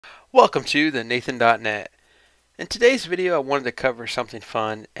Welcome to the Nathan.net. In today's video I wanted to cover something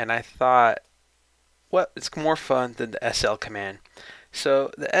fun, and I thought, what it's more fun than the SL command.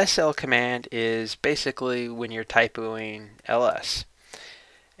 So the SL command is basically when you're typing ls.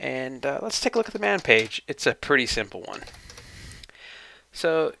 And let's take a look at the man page. It's a pretty simple one.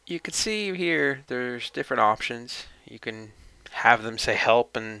 So you can see here there's different options. You can have them say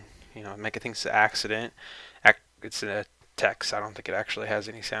help and make it things accident. It's in a text. I don't think it actually has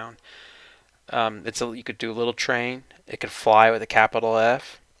any sound. You could do a little train. It could fly with a capital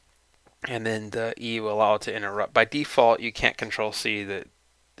F, and then the E will allow it to interrupt. By default, you can't control C. That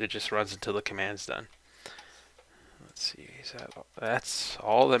it just runs until the command's done. Let's see. That's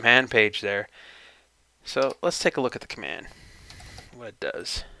all the man page there. So let's take a look at the command. What it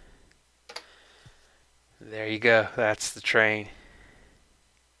does. There you go. That's the train.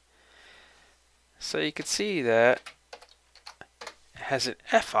 So you can see that it has an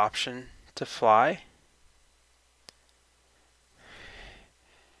F option to fly.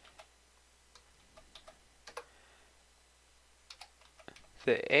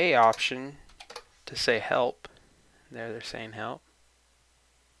 The A option to say help. There they're saying help.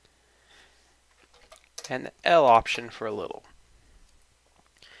 And the L option for a little.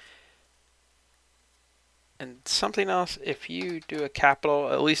 And something else, if you do a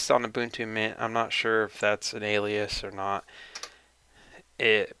capital, at least on Ubuntu Mint, I'm not sure if that's an alias or not.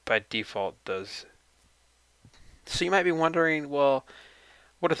 It by default does. So you might be wondering, well,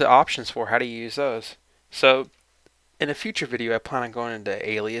 what are the options for? How do you use those? So in a future video I plan on going into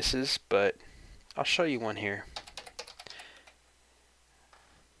aliases, but I'll show you one here.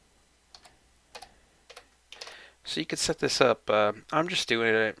 So you could set this up. I'm just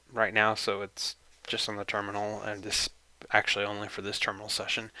doing it right now, so it's just on the terminal, and this actually only for this terminal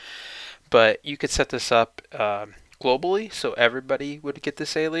session. But you could set this up globally, so everybody would get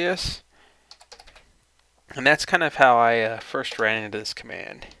this alias. And that's kind of how I first ran into this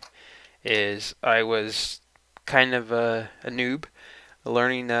command. I was kind of a noob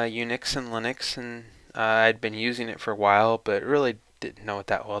learning Unix and Linux, and I'd been using it for a while, but really didn't know it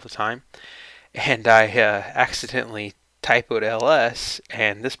that well at the time. And I accidentally typoed ls,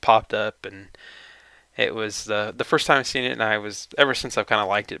 and this popped up, and it was the first time I've seen it, and ever since I've kind of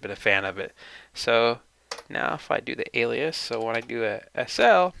liked it, been a fan of it. So now if I do the alias, so when I do a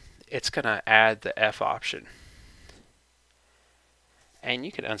SL, it's going to add the F option. And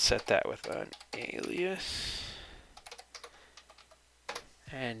you can unset that with an alias.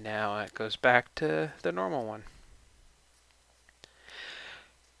 And now it goes back to the normal one.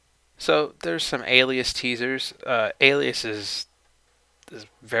 So there's some alias teasers. Alias is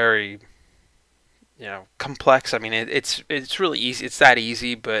very complex. I mean, it's really easy. It's that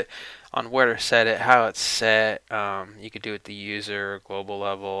easy, but on where to set it, how it's set, you could do it at the user, global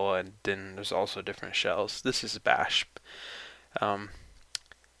level, and then there's also different shells. This is Bash. And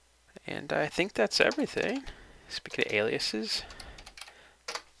I think that's everything. Speaking of aliases,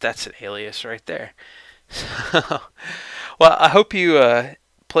 that's an alias right there. Well, I hope you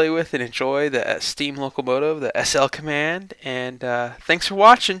play with and enjoy the Steam Locomotive, the SL command, and thanks for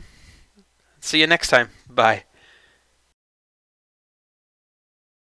watching. See you next time. Bye.